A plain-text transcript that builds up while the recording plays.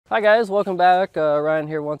Hi guys, welcome back. Ryan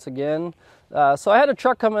here once again. So I had a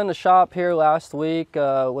truck come in the shop here last week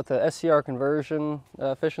with a SCR conversion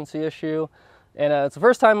efficiency issue, and it's the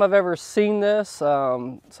first time I've ever seen this.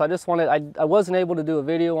 So I just wanted, I wasn't able to do a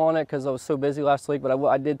video on it because I was so busy last week, but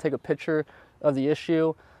I did take a picture of the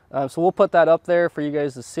issue. So we'll put that up there for you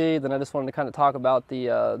guys to see. Then I just wanted to kind of talk about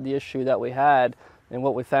the issue that we had and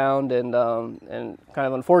what we found, and kind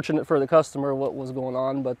of unfortunate for the customer what was going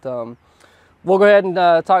on, but we'll go ahead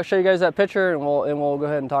and show you guys that picture, and we'll go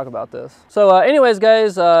ahead and talk about this. So anyways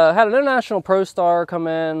guys, had an International Pro Star come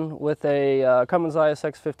in with a Cummins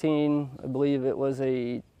ISX15. I believe it was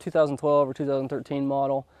a 2012 or 2013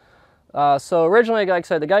 model. So originally, like I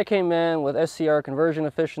said, the guy came in with SCR conversion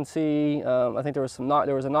efficiency. I think there was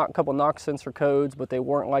a couple knock sensor codes, but they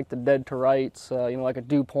weren't like the dead to rights, you know, like a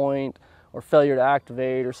dew point or failure to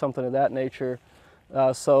activate or something of that nature.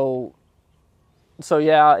 So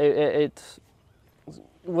yeah,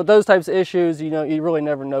 with those types of issues, you know, you really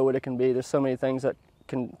never know what it can be. There's so many things that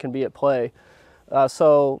can be at play.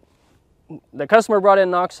 So the customer brought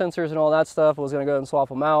in knock sensors and all that stuff. I was going to go and swap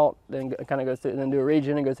them out, then kind of go through and then do a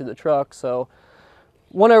regen and go through the truck. So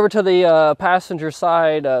went over to the passenger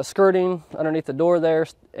side skirting underneath the door there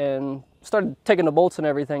and started taking the bolts and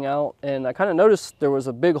everything out. And I kind of noticed there was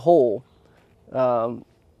a big hole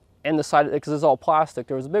in the side, because it's all plastic.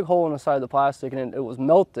 There was a big hole in the side of the plastic, and it was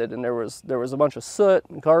melted, and there was a bunch of soot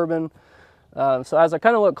and carbon. So as I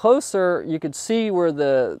kind of looked closer, you could see where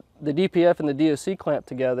the DPF and the DOC clamped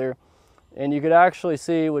together, and you could actually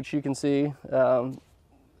see, which you can see,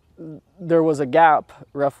 there was a gap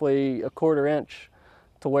roughly 1/4 inch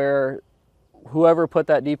to where whoever put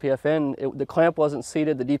that DPF in, the clamp wasn't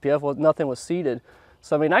seated, the DPF nothing was seated.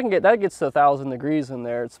 So I mean, that gets to 1,000 degrees in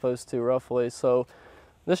there. It's supposed to, roughly. So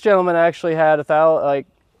this gentleman actually had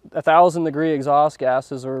 1,000 degree exhaust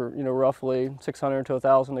gases, or, you know, roughly 600 to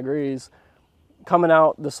 1,000 degrees, coming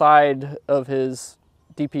out the side of his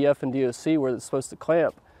DPF and DOC where it's supposed to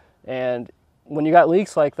clamp. And when you got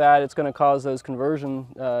leaks like that, it's going to cause those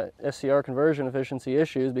SCR conversion efficiency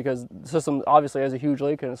issues, because the system obviously has a huge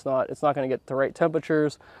leak, and it's not going to get the right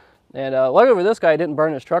temperatures. And luckily for this guy, it didn't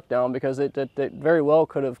burn his truck down, because it very well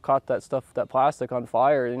could have caught that plastic on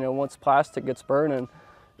fire. You know, once plastic gets burning,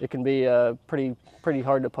 it can be pretty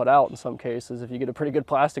hard to put out in some cases. If you get a pretty good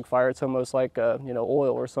plastic fire, it's almost like you know,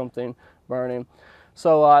 oil or something burning.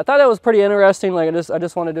 So I thought that was pretty interesting. Like I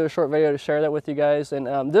just wanted to do a short video to share that with you guys.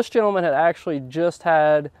 And this gentleman had actually just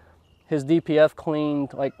had his DPF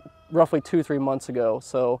cleaned like roughly 2-3 months ago.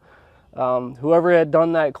 So whoever had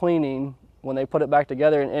done that cleaning, when they put it back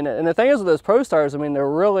together, and the thing is with those Pro Stars, I mean,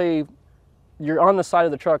 you're on the side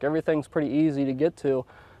of the truck. Everything's pretty easy to get to.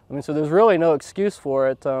 I mean, so there's really no excuse for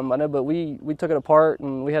it. I know, but we took it apart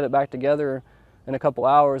and we had it back together in a couple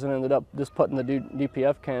hours, and ended up just putting the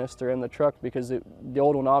DPF canister in the truck, because the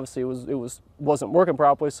old one obviously wasn't working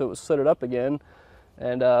properly, so it was sooted up again,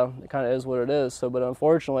 and it kind of is what it is. So, but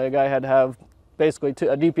unfortunately, a guy had to have basically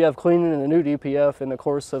a DPF cleaning and a new DPF in the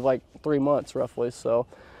course of like 3 months roughly. So,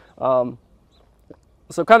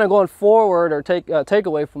 so kind of going forward, or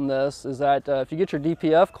takeaway from this is that if you get your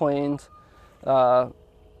DPF cleaned,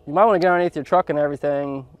 you might want to get underneath your truck and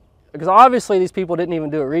everything, because obviously these people didn't even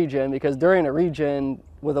do a regen, because during a regen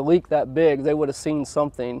with a leak that big, they would have seen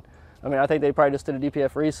something. I mean, I think they probably just did a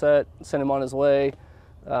DPF reset, sent him on his way,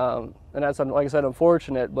 and that's, like I said,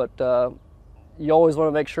 unfortunate. But you always want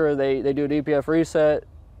to make sure they do a DPF reset,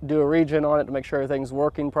 do a regen on it to make sure everything's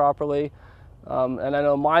working properly. And I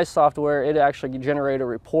know my software, it actually generated a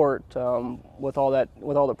report with all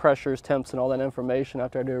the pressures, temps, and all that information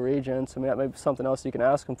after I do a regen. So I mean, that may be something else you can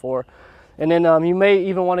ask them for. And then you may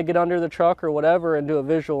even want to get under the truck or whatever and do a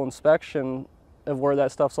visual inspection of where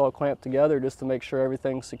that stuff's all clamped together, just to make sure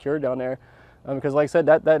everything's secure down there. Because like I said,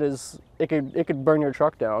 it could burn your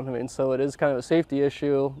truck down. I mean, so it is kind of a safety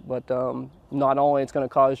issue, but not only it's going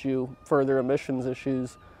to cause you further emissions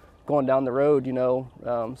issues going down the road, you know.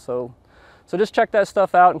 So just check that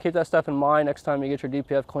stuff out and keep that stuff in mind next time you get your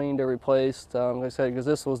DPF cleaned or replaced. Like I said, because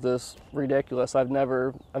this was ridiculous. I've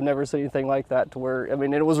never seen anything like that, to where, I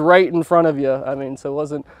mean, it was right in front of you. I mean, so it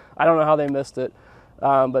wasn't, I don't know how they missed it.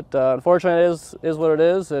 But unfortunately, it is what it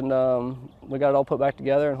is, and we got it all put back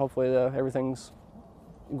together, and hopefully everything's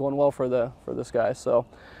going well for this guy. So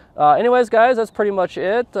anyways, guys, that's pretty much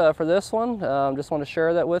it for this one. Just want to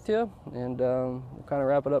share that with you, and we'll kind of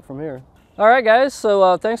wrap it up from here. All right, guys,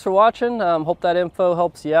 so thanks for watching. Hope that info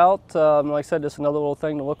helps you out. Like I said, just another little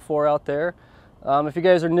thing to look for out there. If you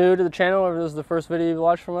guys are new to the channel, or if this is the first video you've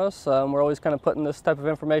watched from us, we're always kind of putting this type of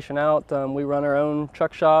information out. We run our own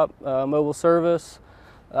truck shop, mobile service.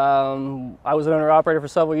 I was an owner-operator for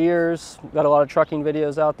several years. Got a lot of trucking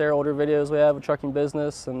videos out there, older videos we have, a trucking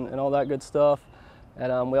business and all that good stuff.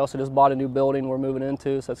 And we also just bought a new building we're moving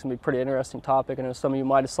into, so that's going to be a pretty interesting topic. I know some of you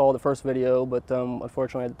might have saw the first video, but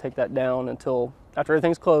unfortunately I had to take that down until after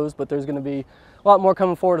everything's closed, but there's going to be a lot more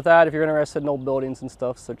coming forward with that if you're interested in old buildings and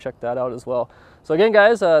stuff, so check that out as well. So again,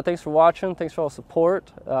 guys, thanks for watching. Thanks for all the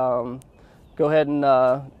support. Go ahead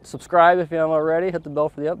and subscribe if you haven't already. Hit the bell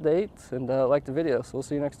for the updates and like the video. So we'll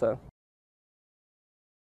see you next time.